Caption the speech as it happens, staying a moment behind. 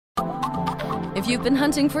If you've been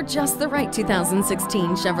hunting for just the right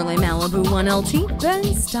 2016 Chevrolet Malibu 1LT, then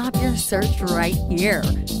stop your search right here.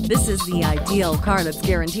 This is the ideal car that's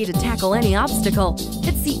guaranteed to tackle any obstacle.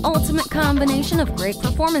 It's the ultimate combination of great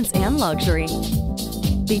performance and luxury.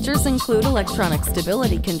 Features include electronic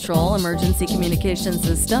stability control, emergency communication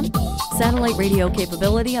system, satellite radio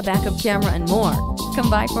capability, a backup camera, and more. Come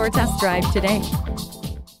by for a test drive today.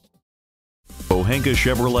 Pohanka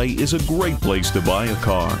Chevrolet is a great place to buy a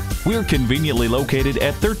car. We're conveniently located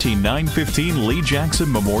at 13915 Lee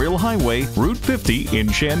Jackson Memorial Highway, Route 50 in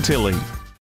Chantilly.